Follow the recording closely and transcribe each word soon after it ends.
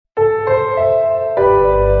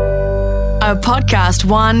A Podcast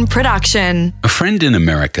One production. A friend in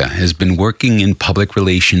America has been working in public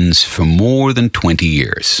relations for more than 20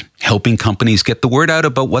 years, helping companies get the word out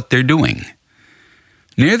about what they're doing.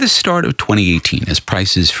 Near the start of 2018, as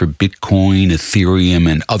prices for Bitcoin,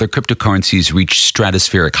 Ethereum, and other cryptocurrencies reached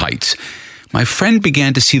stratospheric heights, my friend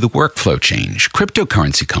began to see the workflow change.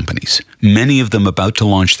 Cryptocurrency companies, many of them about to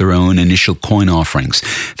launch their own initial coin offerings,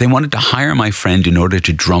 they wanted to hire my friend in order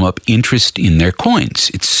to drum up interest in their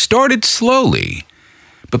coins. It started slowly,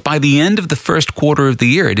 but by the end of the first quarter of the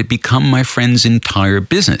year, it had become my friend's entire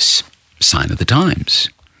business. Sign of the times.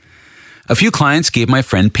 A few clients gave my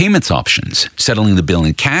friend payments options, settling the bill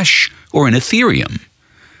in cash or in Ethereum.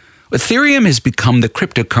 Ethereum has become the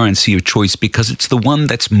cryptocurrency of choice because it's the one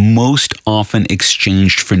that's most often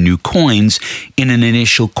exchanged for new coins in an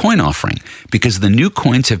initial coin offering, because the new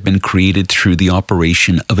coins have been created through the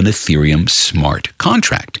operation of an Ethereum smart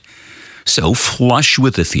contract. So, flush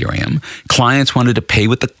with Ethereum, clients wanted to pay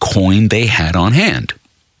with the coin they had on hand.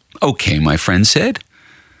 Okay, my friend said.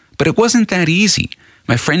 But it wasn't that easy.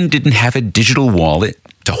 My friend didn't have a digital wallet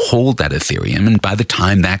to hold that Ethereum, and by the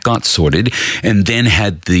time that got sorted and then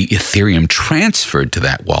had the Ethereum transferred to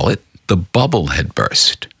that wallet, the bubble had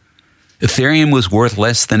burst. Ethereum was worth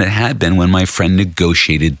less than it had been when my friend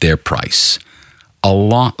negotiated their price. A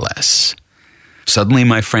lot less. Suddenly,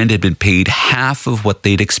 my friend had been paid half of what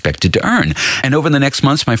they'd expected to earn. And over the next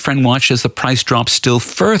months, my friend watched as the price dropped still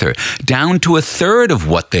further, down to a third of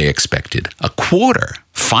what they expected, a quarter,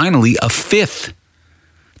 finally a fifth.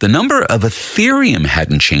 The number of Ethereum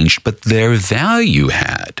hadn't changed, but their value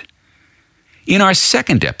had. In our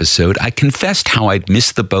second episode, I confessed how I'd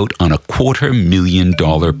missed the boat on a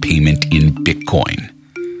 $250,000 payment in Bitcoin.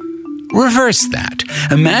 Reverse that.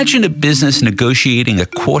 Imagine a business negotiating a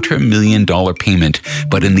 $250,000 payment,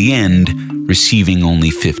 but in the end, receiving only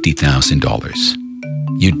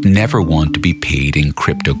 $50,000. You'd never want to be paid in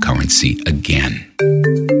cryptocurrency again.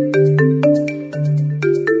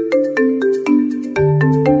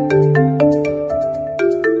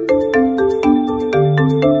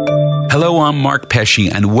 Hello, I'm Mark Pesce,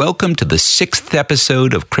 and welcome to the 6th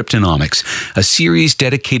episode of Cryptonomics, a series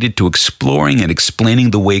dedicated to exploring and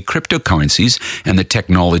explaining the way cryptocurrencies and the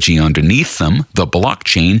technology underneath them, the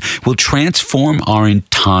blockchain, will transform our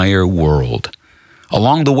entire world.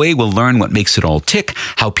 Along the way, we'll learn what makes it all tick,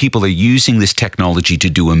 how people are using this technology to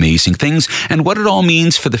do amazing things, and what it all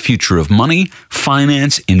means for the future of money,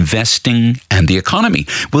 finance, investing, and the economy.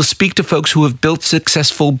 We'll speak to folks who have built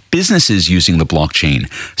successful businesses using the blockchain,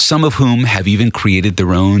 some of whom have even created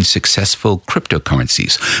their own successful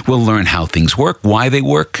cryptocurrencies. We'll learn how things work, why they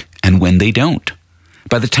work, and when they don't.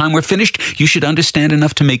 By the time we're finished, you should understand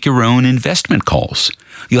enough to make your own investment calls.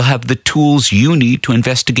 You'll have the tools you need to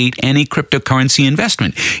investigate any cryptocurrency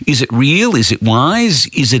investment. Is it real? Is it wise?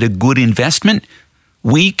 Is it a good investment?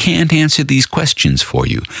 We can't answer these questions for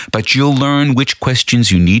you, but you'll learn which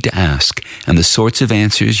questions you need to ask and the sorts of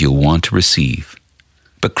answers you'll want to receive.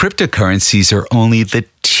 But cryptocurrencies are only the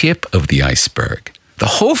tip of the iceberg. The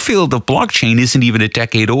whole field of blockchain isn't even a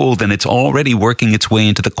decade old, and it's already working its way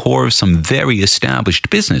into the core of some very established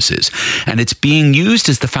businesses. And it's being used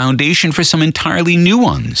as the foundation for some entirely new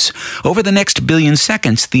ones. Over the next billion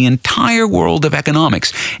seconds, the entire world of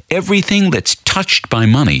economics, everything that's touched by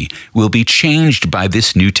money, will be changed by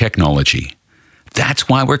this new technology. That's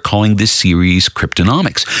why we're calling this series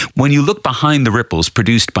Cryptonomics. When you look behind the ripples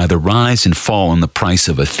produced by the rise and fall in the price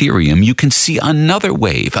of Ethereum, you can see another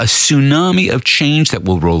wave, a tsunami of change that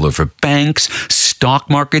will roll over banks, stock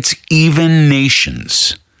markets, even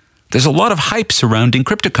nations. There's a lot of hype surrounding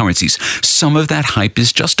cryptocurrencies. Some of that hype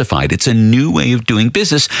is justified. It's a new way of doing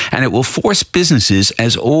business, and it will force businesses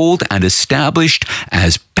as old and established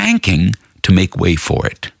as banking to make way for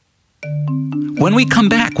it. When we come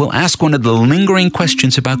back, we'll ask one of the lingering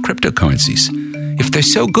questions about cryptocurrencies. If they're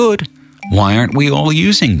so good, why aren't we all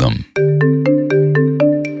using them?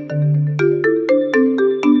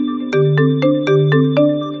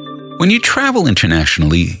 When you travel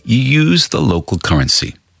internationally, you use the local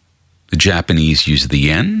currency. The Japanese use the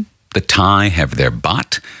yen, the Thai have their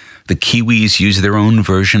baht, the Kiwis use their own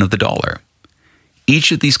version of the dollar.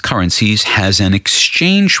 Each of these currencies has an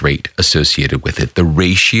exchange rate associated with it, the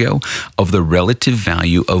ratio of the relative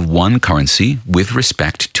value of one currency with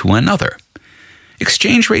respect to another.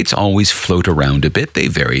 Exchange rates always float around a bit. They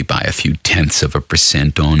vary by a few tenths of a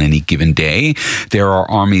 % on any given day. There are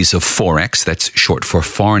armies of Forex, that's short for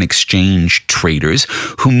foreign exchange traders,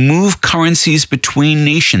 who move currencies between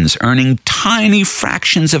nations, earning tiny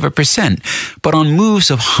fractions of a %, but on moves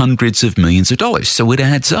of hundreds of millions of dollars, so it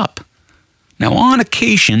adds up. Now, on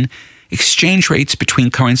occasion, exchange rates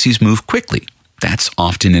between currencies move quickly. That's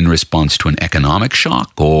often in response to an economic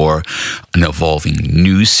shock or an evolving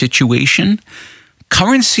news situation.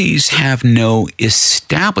 Currencies have no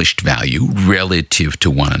established value relative to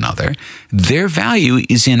one another. Their value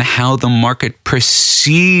is in how the market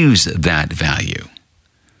perceives that value.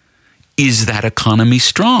 Is that economy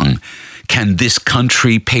strong? Can this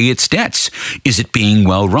country pay its debts? Is it being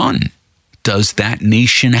well run? Does that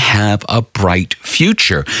nation have a bright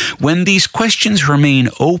future? When these questions remain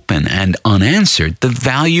open and unanswered, the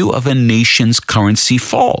value of a nation's currency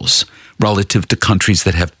falls relative to countries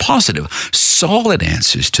that have positive, solid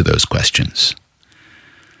answers to those questions.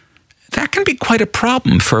 That can be quite a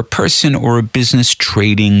problem for a person or a business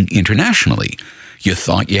trading internationally. You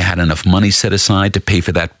thought you had enough money set aside to pay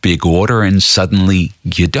for that big order, and suddenly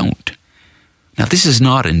you don't. Now, this is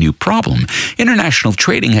not a new problem. International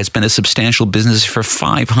trading has been a substantial business for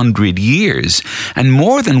 500 years, and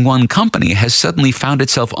more than one company has suddenly found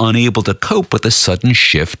itself unable to cope with a sudden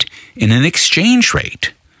shift in an exchange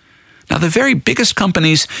rate. Now, the very biggest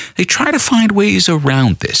companies, they try to find ways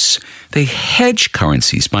around this. They hedge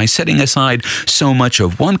currencies by setting aside so much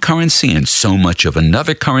of one currency and so much of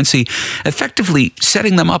another currency, effectively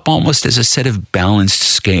setting them up almost as a set of balanced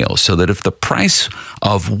scales, so that if the price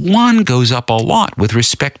of one goes up a lot with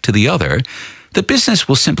respect to the other, the business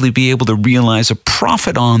will simply be able to realize a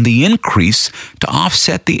profit on the increase to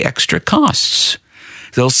offset the extra costs.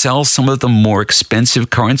 They'll sell some of the more expensive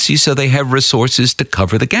currencies so they have resources to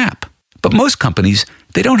cover the gap. But most companies,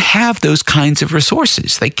 they don't have those kinds of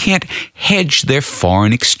resources. They can't hedge their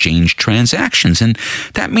foreign exchange transactions. And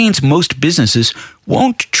that means most businesses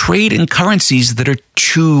won't trade in currencies that are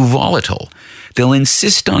too volatile. They'll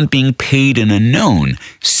insist on being paid in a known,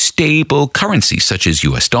 stable currency, such as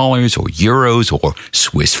US dollars or euros or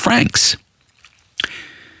Swiss francs.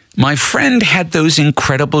 My friend had those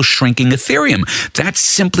incredible shrinking Ethereum. That's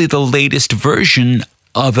simply the latest version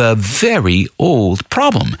of a very old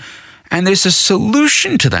problem. And there's a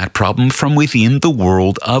solution to that problem from within the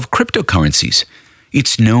world of cryptocurrencies.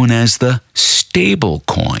 It's known as the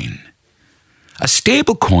stablecoin. A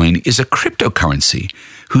stablecoin is a cryptocurrency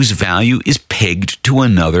whose value is pegged to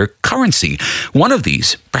another currency. One of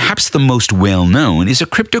these, perhaps the most well-known, is a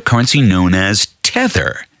cryptocurrency known as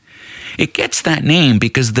Tether. It gets that name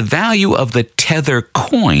because the value of the Tether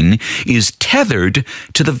coin is tethered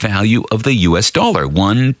to the value of the US dollar.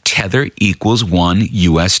 1 Tether equals 1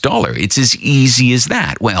 US dollar. It's as easy as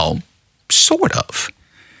that. Well, sort of.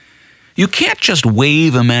 You can't just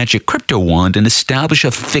wave a magic crypto wand and establish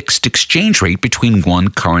a fixed exchange rate between one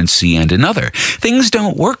currency and another. Things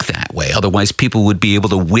don't work that way. Otherwise, people would be able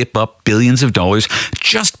to whip up billions of dollars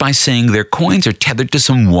just by saying their coins are tethered to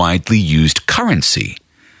some widely used currency.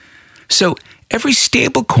 So every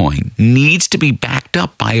stablecoin needs to be backed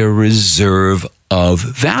up by a reserve of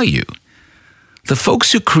value. The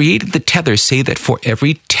folks who created the Tether say that for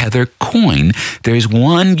every Tether coin, there's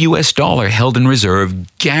 1 US dollar held in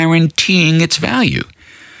reserve guaranteeing its value.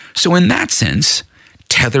 So in that sense,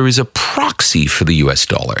 Tether is a proxy for the US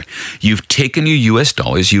dollar. You've taken your US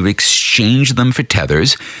dollars, you've exchanged them for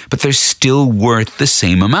Tethers, but they're still worth the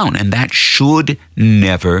same amount, and that should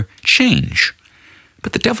never change.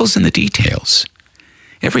 But the devil's in the details.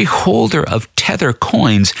 Every holder of Tether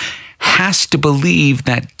coins has to believe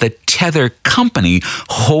that the Tether company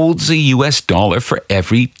holds a US dollar for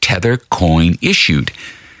every Tether coin issued.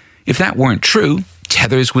 If that weren't true,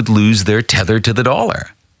 Tethers would lose their tether to the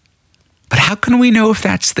dollar. But how can we know if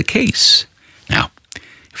that's the case? Now,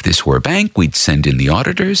 if this were a bank, we'd send in the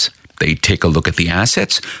auditors. They'd take a look at the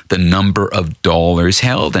assets, the number of dollars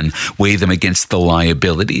held, and weigh them against the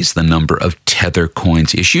liabilities, the number of Tether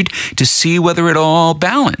coins issued, to see whether it all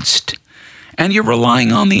balanced. And you're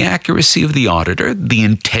relying on the accuracy of the auditor, the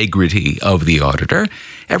integrity of the auditor.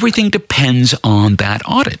 Everything depends on that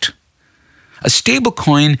audit. A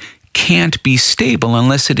stablecoin can't be stable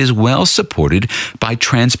unless it is well supported by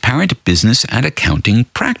transparent business and accounting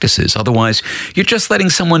practices. Otherwise, you're just letting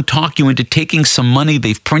someone talk you into taking some money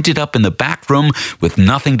they've printed up in the back room with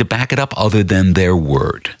nothing to back it up other than their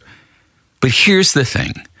word. But here's the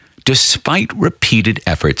thing. Despite repeated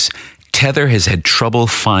efforts, Tether has had trouble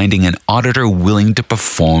finding an auditor willing to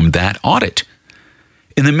perform that audit.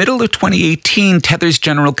 In the middle of 2018, Tether's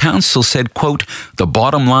general counsel said, quote, "The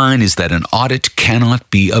bottom line is that an audit cannot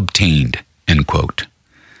be obtained," end quote.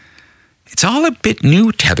 It's all a bit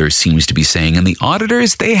new, Tether seems to be saying, and the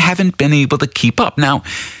auditors, they haven't been able to keep up. Now,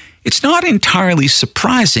 it's not entirely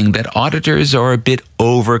surprising that auditors are a bit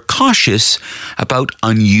overcautious about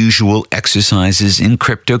unusual exercises in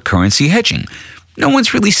cryptocurrency hedging. No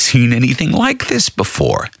one's really seen anything like this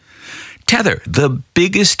before. Tether, the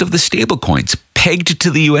biggest of the stablecoins, pegged to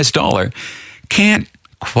the US dollar, can't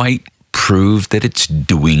quite prove that it's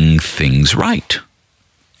doing things right.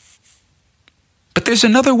 But there's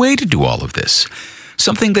another way to do all of this.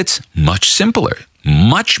 Something that's much simpler,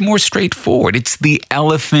 much more straightforward. It's the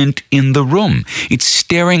elephant in the room. It's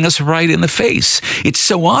staring us right in the face. It's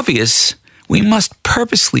so obvious, we must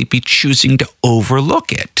purposely be choosing to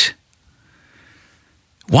overlook it.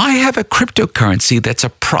 Why have a cryptocurrency that's a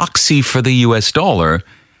proxy for the US dollar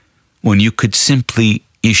when you could simply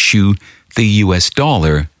issue the US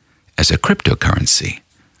dollar as a cryptocurrency?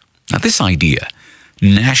 Now, this idea,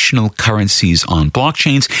 national currencies on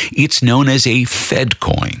blockchains, it's known as a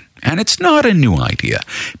Fedcoin. And it's not a new idea.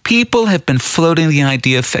 People have been floating the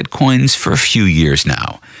idea of Fedcoins for a few years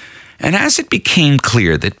now. And as it became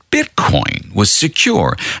clear that Bitcoin was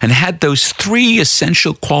secure and had those three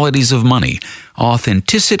essential qualities of money,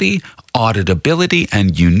 authenticity, auditability,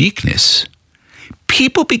 and uniqueness,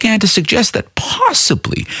 people began to suggest that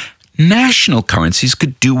possibly national currencies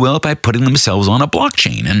could do well by putting themselves on a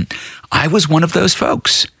blockchain. And I was one of those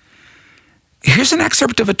folks. Here's an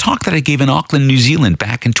excerpt of a talk that I gave in Auckland, New Zealand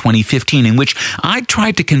back in 2015, in which I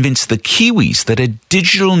tried to convince the Kiwis that a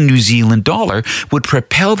digital New Zealand dollar would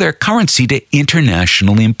propel their currency to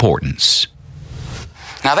international importance.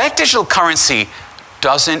 Now, that digital currency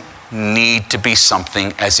doesn't need to be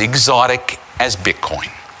something as exotic as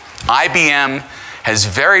Bitcoin. IBM has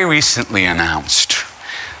very recently announced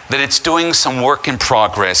that it's doing some work in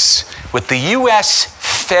progress with the U.S.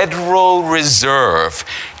 Federal Reserve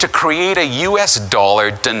to create a U.S.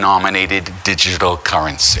 dollar-denominated digital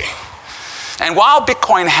currency. And while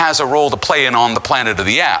Bitcoin has a role to play in on the planet of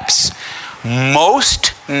the apps,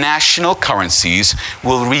 most national currencies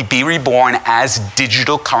will be reborn as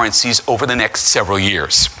digital currencies over the next several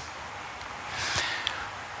years.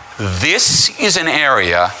 This is an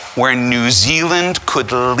area where New Zealand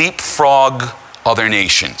could leapfrog other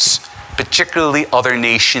nations, particularly other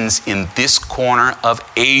nations in this corner of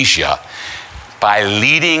Asia, by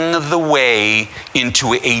leading the way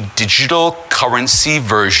into a digital currency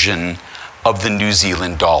version of the New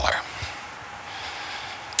Zealand dollar.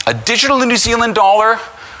 A digital New Zealand dollar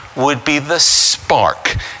would be the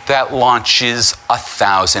spark that launches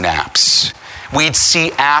 1,000 apps. We'd see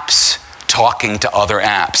apps talking to other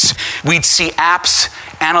apps. We'd see apps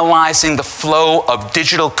analyzing the flow of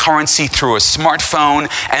digital currency through a smartphone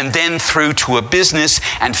and then through to a business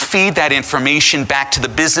and feed that information back to the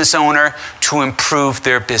business owner to improve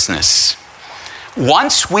their business.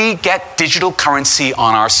 Once we get digital currency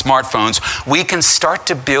on our smartphones, we can start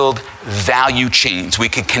to build value chains. We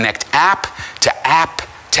can connect app to app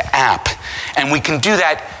to app. And we can do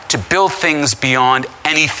that to build things beyond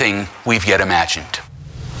anything we've yet imagined.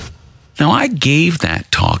 Now, I gave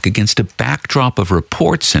that talk against a backdrop of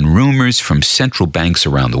reports and rumors from central banks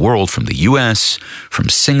around the world, from the US, from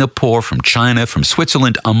Singapore, from China, from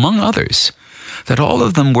Switzerland, among others, that all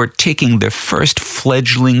of them were taking their first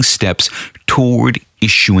fledgling steps toward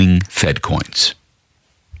issuing Fedcoins.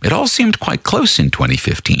 It all seemed quite close in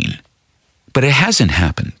 2015, but it hasn't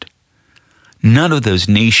happened. None of those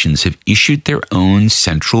nations have issued their own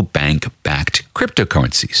central bank-backed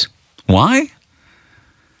cryptocurrencies. Why?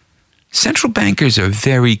 Central bankers are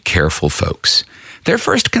very careful folks. Their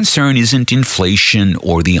first concern isn't inflation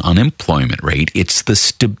or the unemployment rate, it's the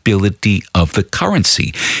stability of the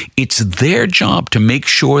currency. It's their job to make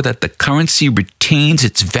sure that the currency retains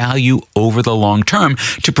its value over the long term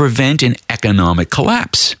to prevent an economic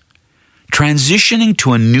collapse. Transitioning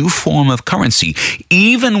to a new form of currency,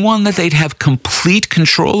 even one that they'd have complete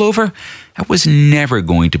control over, that was never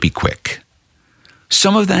going to be quick.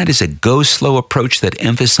 Some of that is a go-slow approach that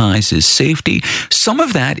emphasizes safety. Some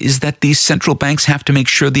of that is that these central banks have to make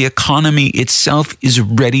sure the economy itself is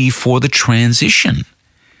ready for the transition.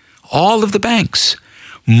 All of the banks,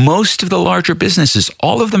 most of the larger businesses,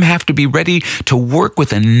 all of them have to be ready to work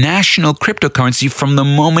with a national cryptocurrency from the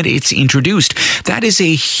moment it's introduced. That is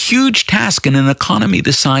a huge task in an economy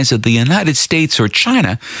the size of the United States or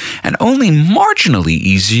China, and only marginally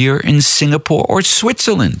easier in Singapore or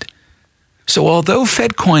Switzerland. So although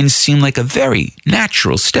Fedcoins seem like a very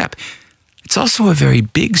natural step, it's also a very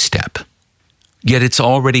big step. Yet it's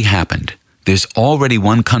already happened. There's already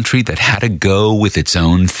one country that had a go with its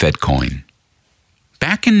own Fedcoin.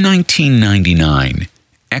 Back in 1999,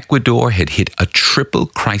 Ecuador had hit a triple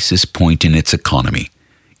crisis point in its economy.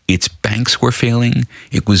 Its banks were failing,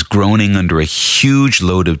 it was groaning under a huge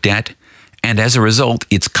load of debt, and as a result,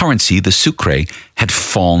 its currency, the sucre, had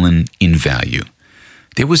fallen in value.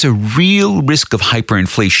 There was a real risk of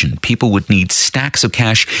hyperinflation. People would need stacks of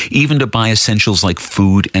cash even to buy essentials like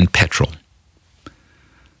food and petrol.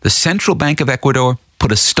 The Central Bank of Ecuador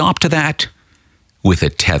put a stop to that with a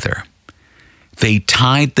tether. They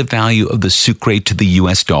tied the value of the sucre to the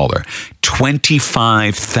US dollar,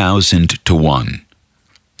 25,000 to 1.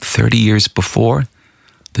 30 years before,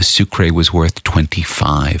 the sucre was worth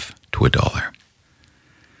 25 to $1.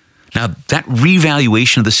 Now, that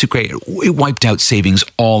revaluation of the sucre, it wiped out savings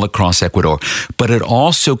all across Ecuador, but it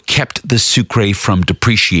also kept the sucre from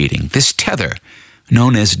depreciating. This tether,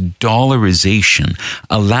 known as dollarization,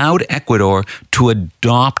 allowed Ecuador to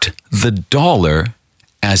adopt the dollar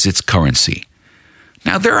as its currency.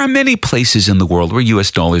 Now, there are many places in the world where US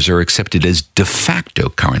dollars are accepted as de facto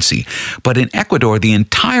currency, but in Ecuador, the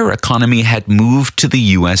entire economy had moved to the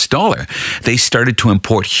US dollar. They started to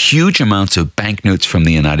import huge amounts of banknotes from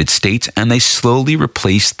the United States, and they slowly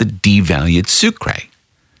replaced the devalued sucre.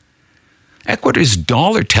 Ecuador's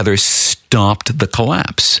dollar tether stopped the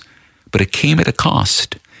collapse, but it came at a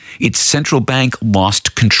cost. Its central bank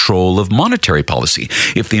lost control of monetary policy.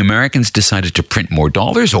 If the Americans decided to print more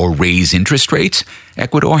dollars or raise interest rates,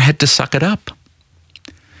 Ecuador had to suck it up.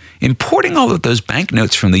 Importing all of those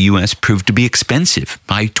banknotes from the U.S. proved to be expensive.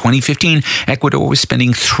 By 2015, Ecuador was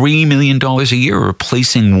spending $3 million a year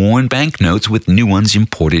replacing worn banknotes with new ones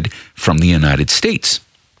imported from the United States.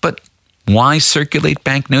 But why circulate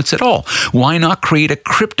banknotes at all? Why not create a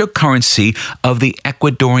cryptocurrency of the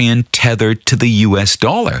Ecuadorian tether to the US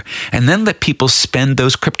dollar and then let people spend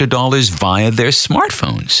those crypto dollars via their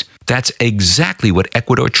smartphones? That's exactly what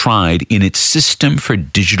Ecuador tried in its system for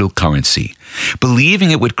digital currency.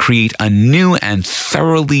 Believing it would create a new and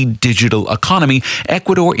thoroughly digital economy,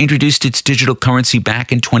 Ecuador introduced its digital currency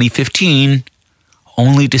back in 2015,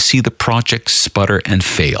 only to see the project sputter and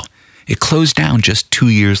fail. It closed down just 2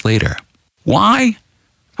 years later. Why?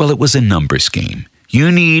 Well, it was a numbers game.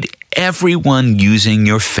 You need everyone using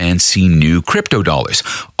your fancy new crypto dollars.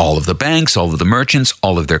 All of the banks, all of the merchants,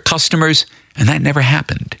 all of their customers, and that never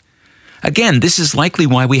happened. Again, this is likely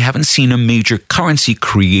why we haven't seen a major currency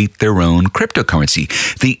create their own cryptocurrency.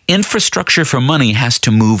 The infrastructure for money has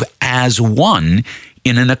to move as one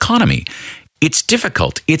in an economy. It's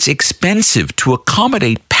difficult, it's expensive to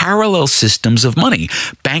accommodate parallel systems of money,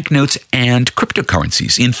 banknotes and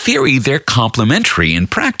cryptocurrencies. In theory, they're complementary. In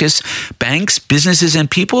practice, banks, businesses,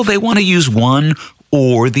 and people, they want to use one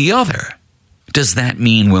or the other. Does that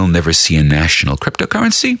mean we'll never see a national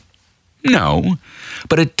cryptocurrency? No,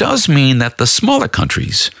 but it does mean that the smaller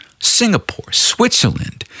countries, Singapore,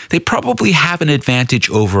 Switzerland, they probably have an advantage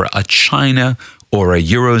over a China or a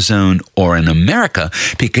Eurozone or an America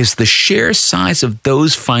because the sheer size of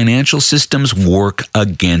those financial systems work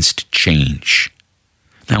against change.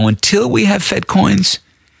 Now, until we have Fedcoins,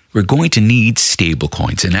 we're going to need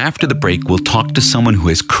stablecoins. And after the break, we'll talk to someone who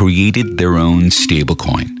has created their own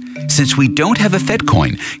stablecoin. Since we don't have a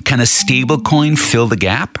Fedcoin, can a stablecoin fill the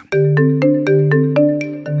gap?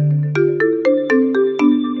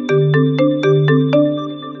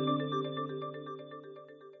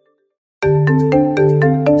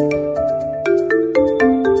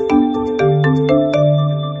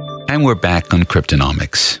 And we're back on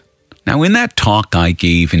Cryptonomics. Now, in that talk I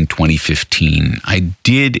gave in 2015, I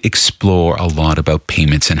did explore a lot about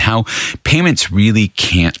payments and how payments really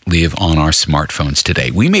can't live on our smartphones today.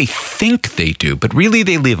 We may think they do, but really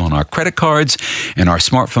they live on our credit cards, and our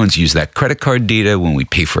smartphones use that credit card data when we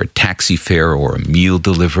pay for a taxi fare or a meal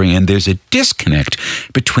delivery, and there's a disconnect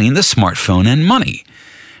between the smartphone and money.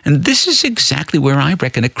 And this is exactly where I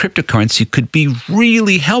reckon a cryptocurrency could be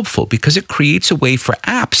really helpful because it creates a way for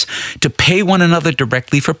apps to pay one another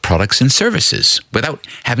directly for products and services without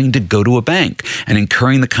having to go to a bank and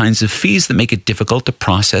incurring the kinds of fees that make it difficult to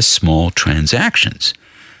process small transactions.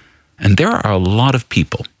 And there are a lot of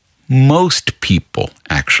people, most people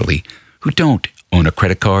actually, who don't own a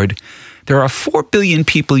credit card. There are 4 billion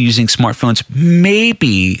people using smartphones.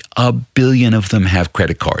 Maybe 1 billion of them have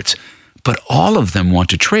credit cards. But all of them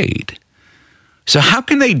want to trade. So how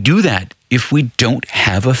can they do that if we don't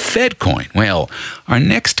have a Fedcoin? Well, our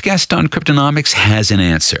next guest on Cryptonomics has an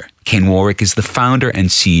answer. Kane Warwick is the founder and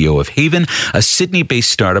CEO of Haven, a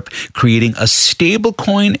Sydney-based startup creating a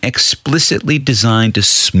stablecoin explicitly designed to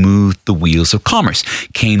smooth the wheels of commerce.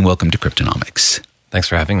 Kane, welcome to Cryptonomics. Thanks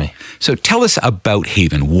for having me. So tell us about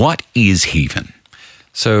Haven. What is Haven?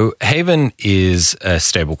 So Haven is a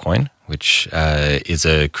stablecoin, which is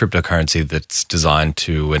a cryptocurrency that's designed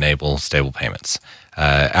to enable stable payments.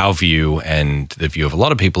 Our view and the view of a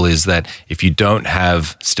lot of people is that if you don't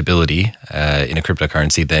have stability in a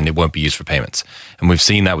cryptocurrency, then it won't be used for payments. And we've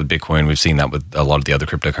seen that with Bitcoin. We've seen that with a lot of the other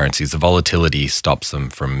cryptocurrencies. The volatility stops them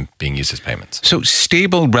from being used as payments. So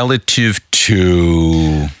stable relative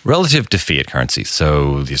to fiat currencies,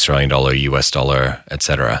 so the Australian dollar, US dollar,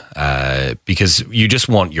 etc. Because you just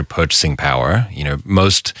want your purchasing power.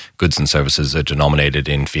 Most goods and services are denominated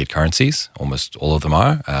in fiat currencies. Almost all of them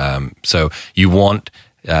are. So you want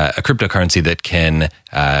a cryptocurrency that can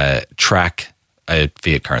track a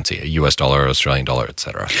fiat currency, a US dollar, Australian dollar,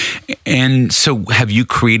 etc. And so have you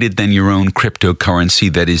created then your own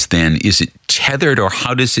cryptocurrency that is it tethered, or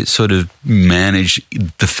how does it sort of manage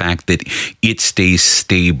the fact that it stays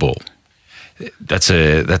stable? That's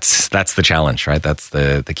the challenge, right? That's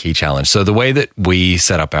the key challenge. So the way that we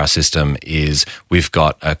set up our system is we've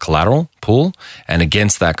got a collateral pool, and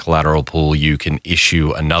against that collateral pool, you can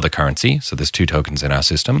issue another currency. So there's two tokens in our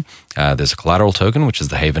system. There's a collateral token, which is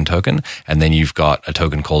the Haven token, and then you've got a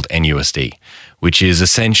token called NUSD, which is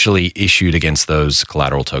essentially issued against those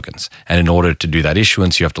collateral tokens. And in order to do that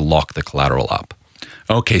issuance, you have to lock the collateral up.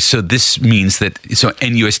 Okay, so this means that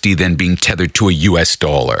NUSD then being tethered to a US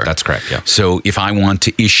dollar. That's correct, yeah. So if I want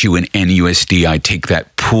to issue an NUSD, I take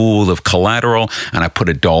that pool of collateral and I put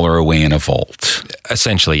 $1 away in a vault.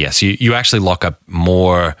 Essentially, yes. You actually lock up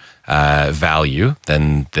more value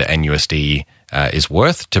than the NUSD is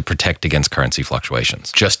worth to protect against currency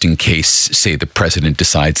fluctuations. Just in case, say, the president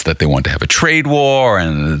decides that they want to have a trade war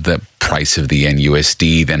and the price of the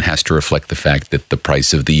NUSD then has to reflect the fact that the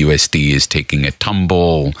price of the USD is taking a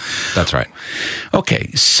tumble. That's right.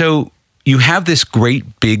 Okay, so you have this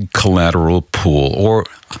great big collateral pool, or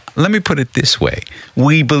let me put it this way.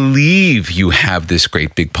 We believe you have this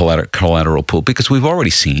great big collateral pool because we've already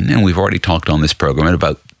seen, and we've already talked on this program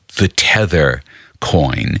about the Tether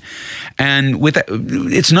coin. And with that,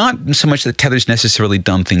 it's not so much that Tether's necessarily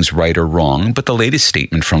done things right or wrong, but the latest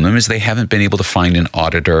statement from them is they haven't been able to find an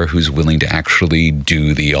auditor who's willing to actually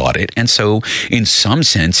do the audit. And so in some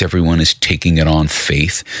sense, everyone is taking it on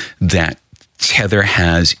faith that Tether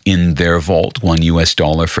has in their vault $1 US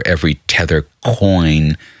for every Tether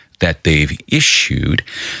coin that they've issued.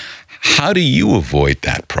 How do you avoid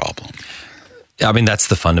that problem? I mean, that's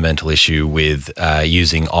the fundamental issue with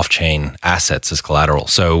using off-chain assets as collateral.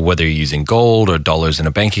 So whether you're using gold or dollars in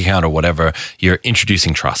a bank account or whatever, you're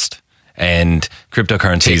introducing trust. And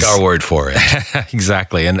cryptocurrencies... Take our word for it.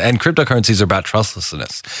 Exactly. And cryptocurrencies are about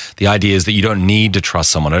trustlessness. The idea is that you don't need to trust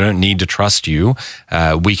someone. I don't need to trust you.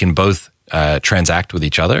 We can both transact with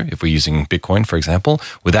each other, if we're using Bitcoin, for example,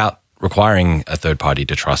 without requiring a third party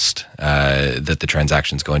to trust that the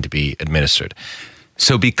transaction is going to be administered.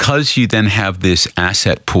 So because you then have this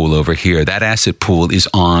asset pool over here, that asset pool is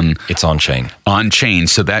on... It's on-chain. On-chain.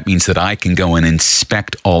 So that means that I can go and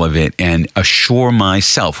inspect all of it and assure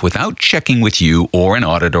myself, without checking with you or an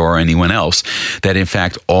auditor or anyone else, that in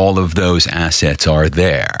fact all of those assets are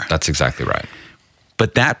there. That's exactly right.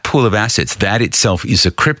 But that pool of assets, that itself is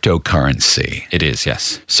a cryptocurrency. It is,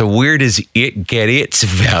 yes. So where does it get its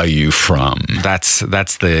value from? That's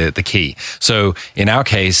the key. So in our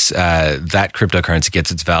case, that cryptocurrency gets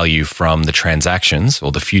its value from the transactions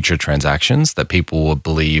or the future transactions that people will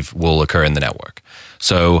believe will occur in the network.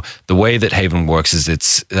 So the way that Haven works is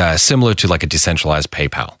it's similar to like a decentralized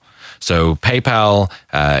PayPal. So PayPal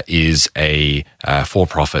is a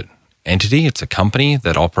for-profit entity. It's a company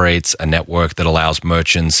that operates a network that allows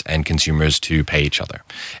merchants and consumers to pay each other.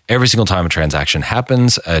 Every single time a transaction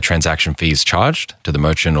happens, a transaction fee is charged to the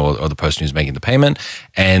merchant or the person who's making the payment,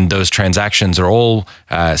 and those transactions are all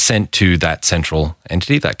sent to that central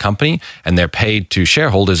entity, that company, and they're paid to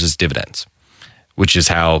shareholders as dividends, which is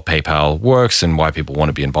how PayPal works and why people want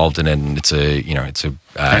to be involved in it. And it's a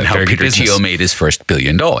and how Peter Thiel made his first $1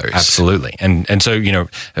 billion. Absolutely. And so,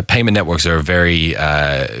 payment networks are a very,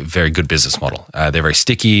 very good business model. They're very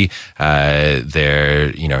sticky. They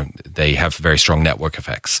have very strong network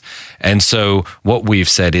effects. And so what we've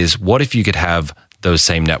said is, what if you could have those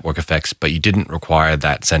same network effects, but you didn't require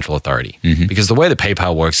that central authority? Mm-hmm. Because the way that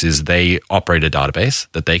PayPal works is they operate a database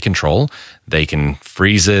that they control. They can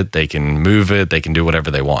freeze it, they can move it, they can do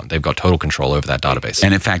whatever they want. They've got total control over that database.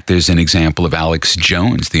 And in fact, there's an example of Alex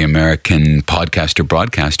Jones, the American broadcaster,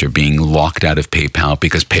 being locked out of PayPal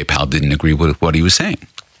because PayPal didn't agree with what he was saying.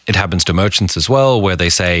 It happens to merchants as well, where they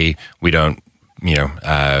say, we don't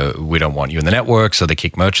want you in the network, so they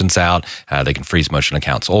kick merchants out. They can freeze merchant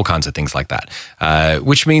accounts, all kinds of things like that,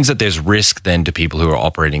 which means that there's risk then to people who are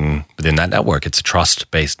operating within that network. It's a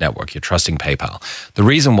trust-based network. You're trusting PayPal. The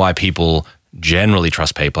reason why people generally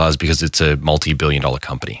trust PayPal is because it's a multi-billion-dollar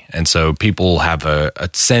company. And so people have a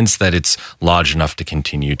sense that it's large enough to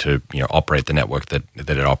continue to operate the network that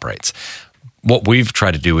it operates. What we've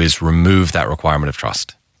tried to do is remove that requirement of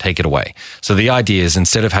trust. Take it away. So the idea is,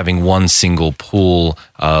 instead of having one single pool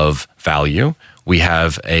of value, we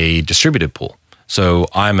have a distributed pool. So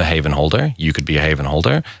I'm a Haven holder. You could be a Haven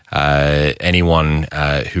holder. Anyone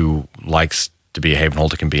who likes to be a Haven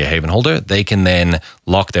holder can be a Haven holder. They can then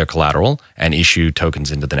lock their collateral and issue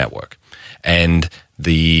tokens into the network. And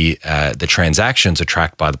the transactions are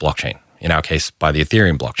tracked by the blockchain. In our case, by the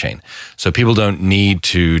Ethereum blockchain. So people don't need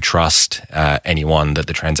to trust anyone that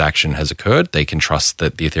the transaction has occurred. They can trust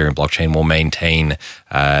that the Ethereum blockchain will maintain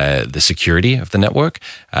the security of the network,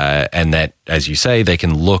 and that, as you say, they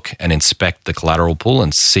can look and inspect the collateral pool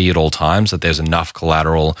and see at all times that there's enough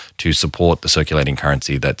collateral to support the circulating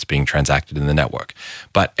currency that's being transacted in the network.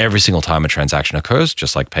 But every single time a transaction occurs,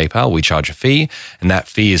 just like PayPal, we charge a fee, and that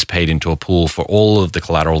fee is paid into a pool for all of the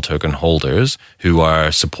collateral token holders who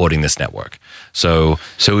are supporting this network. So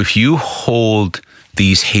if you hold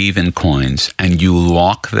these Haven coins and you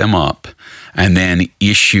lock them up and then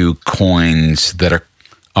issue coins that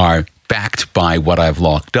are backed by what I've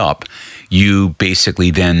locked up, you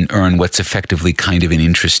basically then earn what's effectively kind of an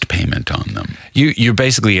interest payment on them. You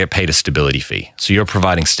basically get paid a stability fee. So you're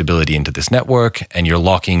providing stability into this network, and you're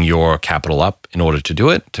locking your capital up in order to do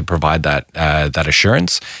it, to provide that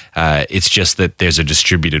assurance. It's just that there's a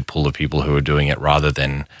distributed pool of people who are doing it rather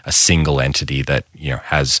than a single entity that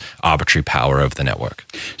has arbitrary power over the network.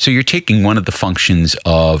 So you're taking one of the functions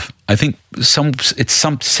of, I think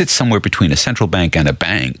sits somewhere between a central bank and a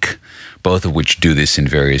bank, both of which do this in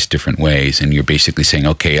various different ways. And you're basically saying,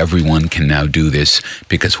 okay, everyone can now do this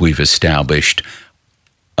because we've established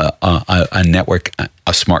a network,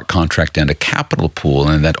 a smart contract, and a capital pool,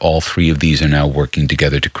 and that all three of these are now working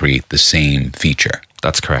together to create the same feature.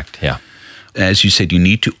 That's correct, yeah. As you said, you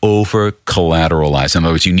need to over-collateralize. In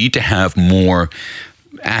other words, you need to have more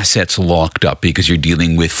assets locked up because you're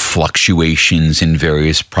dealing with fluctuations in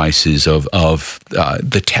various prices of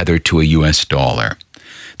the tether to a US dollar.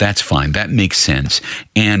 That's fine. That makes sense.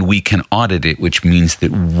 And we can audit it, which means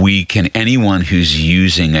that anyone who's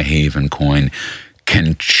using a Haven coin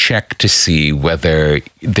can check to see whether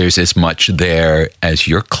there's as much there as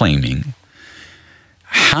you're claiming.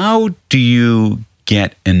 How do you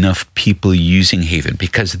get enough people using Haven?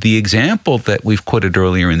 Because the example that we've quoted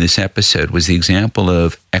earlier in this episode was the example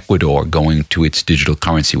of Ecuador going to its digital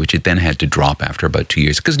currency, which it then had to drop after about 2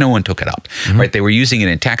 years because no one took it up, right? They were using it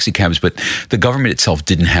in taxi cabs, but the government itself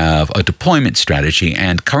didn't have a deployment strategy,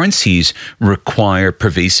 and currencies require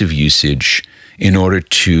pervasive usage in order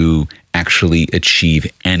to actually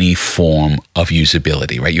achieve any form of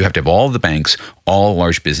usability, right? You have to have all the banks, all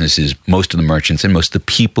large businesses, most of the merchants, and most of the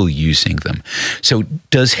people using them. So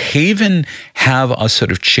does Haven have a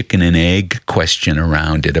sort of chicken and egg question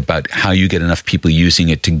around it about how you get enough people using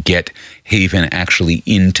it to get Haven actually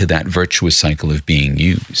into that virtuous cycle of being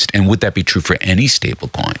used? And would that be true for any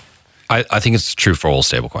stablecoin? I think it's true for all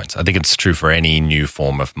stablecoins. I think it's true for any new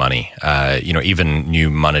form of money. Even new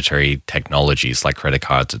monetary technologies like credit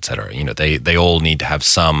cards, et cetera. They all need to have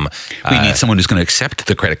some. We need someone who's going to accept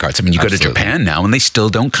the credit cards. I mean, you absolutely. Go to Japan now, and they still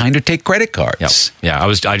don't kind of take credit cards. Yep.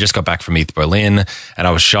 Yeah, I just got back from ETH Berlin, and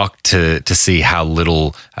I was shocked to see how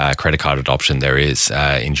little credit card adoption there is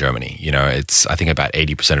in Germany. I think about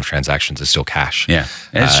 80% of transactions are still cash. Yeah,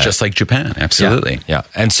 and it's just like Japan. Absolutely. Yeah.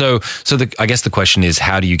 And so I guess the question is,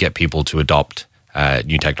 how do you get people to adopt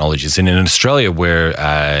new technologies? And in Australia, we're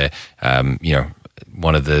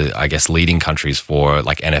one of the, I guess, leading countries for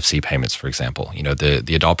like NFC payments, for example.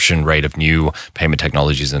 The adoption rate of new payment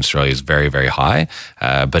technologies in Australia is very, very high,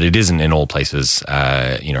 but it isn't in all places,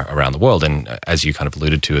 around the world. And as you kind of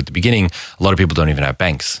alluded to at the beginning, a lot of people don't even have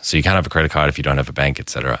banks. So you can't have a credit card if you don't have a bank, et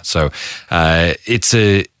cetera. So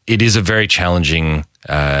it is a very challenging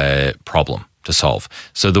problem to solve.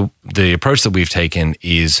 So the approach that we've taken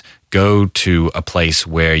is go to a place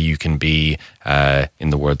where you can be, in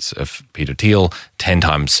the words of Peter Thiel, 10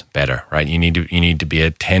 times better, right? You need to be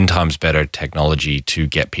a 10 times better technology to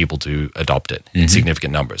get people to adopt it in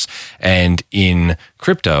significant numbers. And in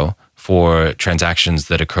crypto, for transactions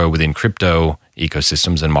that occur within crypto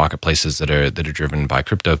ecosystems and marketplaces that are driven by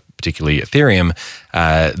crypto, particularly Ethereum,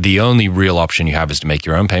 the only real option you have is to make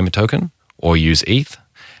your own payment token or use ETH.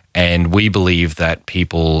 And we believe that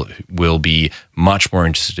people will be much more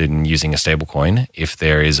interested in using a stablecoin if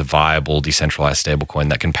there is a viable decentralized stablecoin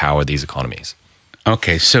that can power these economies.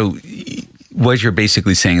 Okay, so what you're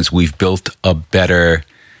basically saying is we've built a better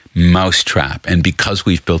mousetrap. And because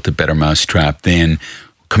we've built a better mousetrap, then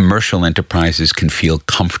commercial enterprises can feel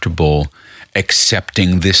comfortable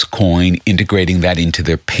accepting this coin, integrating that into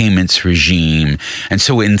their payments regime. And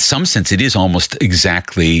so in some sense, it is almost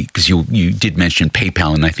exactly, because you did mention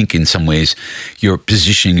PayPal, and I think in some ways you're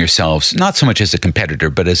positioning yourselves not so much as a competitor,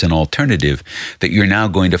 but as an alternative, that you're now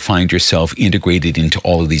going to find yourself integrated into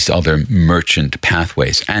all of these other merchant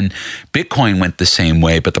pathways. And Bitcoin went the same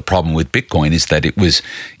way, but the problem with Bitcoin is that it was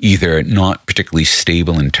either not particularly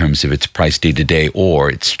stable in terms of its price day to day,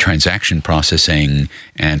 or its transaction processing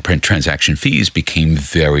and transaction fees became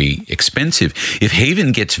very expensive. If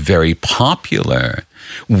Haven gets very popular,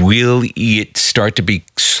 will it start to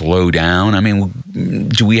slow down? I mean,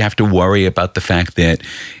 do we have to worry about the fact that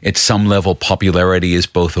at some level popularity is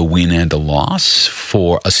both a win and a loss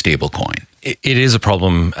for a stablecoin? It is a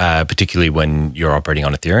problem, particularly when you're operating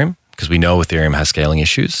on Ethereum, because we know Ethereum has scaling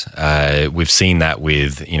issues. We've seen that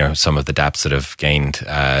with some of the dApps that have gained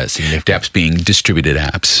significant... dApps being distributed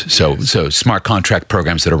apps, so smart contract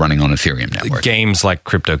programs that are running on Ethereum network. Games like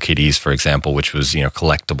CryptoKitties, for example, which was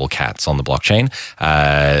collectible cats on the blockchain,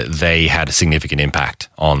 they had a significant impact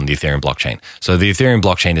on the Ethereum blockchain. So the Ethereum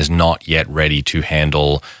blockchain is not yet ready to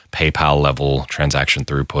handle PayPal level transaction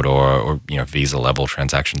throughput or Visa level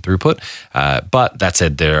transaction throughput. But that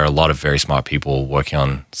said, there are a lot of very smart people working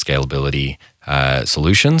on scalability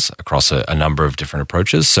solutions across a number of different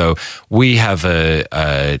approaches. So we have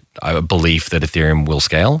a belief that Ethereum will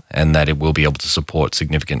scale and that it will be able to support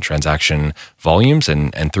significant transaction volumes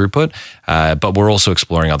and throughput. But we're also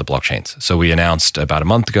exploring other blockchains. So we announced about a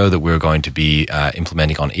month ago that we're going to be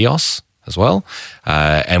implementing on EOS as well.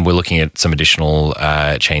 And we're looking at some additional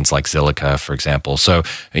chains like Zilliqa, for example. So,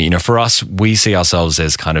 for us, we see ourselves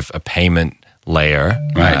as kind of a payment layer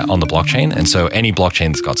on the blockchain. And so any blockchain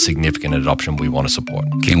that's got significant adoption, we want to support.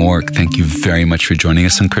 King Warwick, thank you very much for joining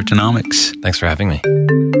us on Cryptonomics. Thanks for having me.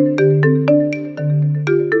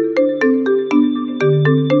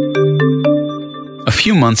 A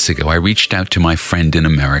few months ago, I reached out to my friend in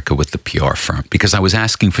America with the PR firm because I was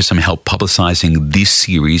asking for some help publicizing this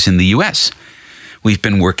series in the US. We've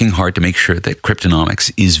been working hard to make sure that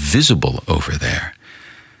Cryptonomics is visible over there.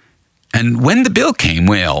 And when the bill came,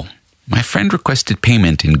 well, my friend requested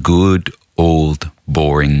payment in good, old,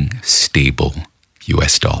 boring, stable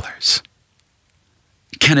US dollars.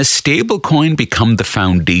 Can a stablecoin become the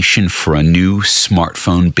foundation for a new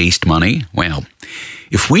smartphone-based money? Well,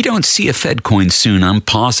 if we don't see a Fedcoin soon, I'm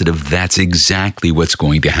positive that's exactly what's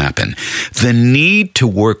going to happen. The need to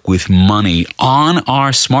work with money on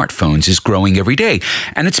our smartphones is growing every day,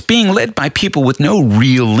 and it's being led by people with no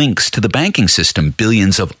real links to the banking system,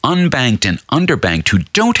 billions of unbanked and underbanked who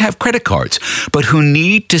don't have credit cards, but who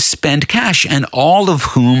need to spend cash, and all of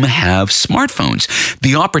whom have smartphones.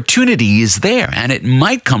 The opportunity is there, and it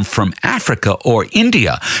might come from Africa or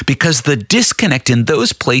India, because the disconnect in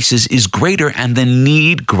those places is greater and the need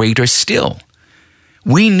greater still.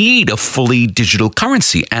 We need a fully digital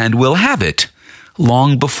currency, and we'll have it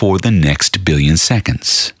long before the next billion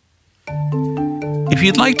seconds. If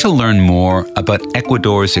you'd like to learn more about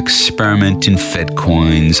Ecuador's experiment in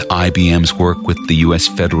Fedcoins, IBM's work with the US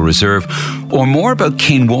Federal Reserve, or more about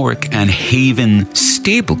King Warwick and Haven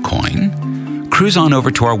Stablecoin, cruise on over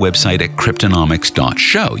to our website at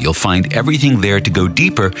cryptonomics.show. You'll find everything there to go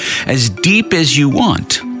deeper, as deep as you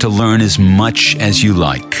want, to learn as much as you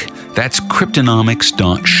like. That's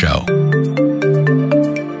cryptonomics.show.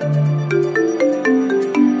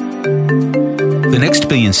 The Next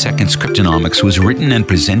Billion Seconds Cryptonomics was written and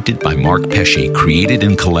presented by Mark Pesce, created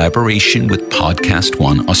in collaboration with Podcast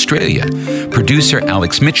One Australia. Producer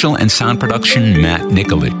Alex Mitchell and sound production Matt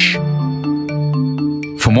Nikolic.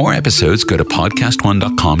 For more episodes, go to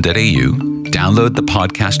podcastone.com.au, download the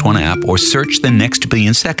Podcast One app, or search The Next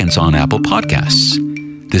Billion Seconds on Apple Podcasts.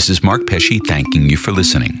 This is Mark Pesce thanking you for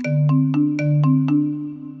listening.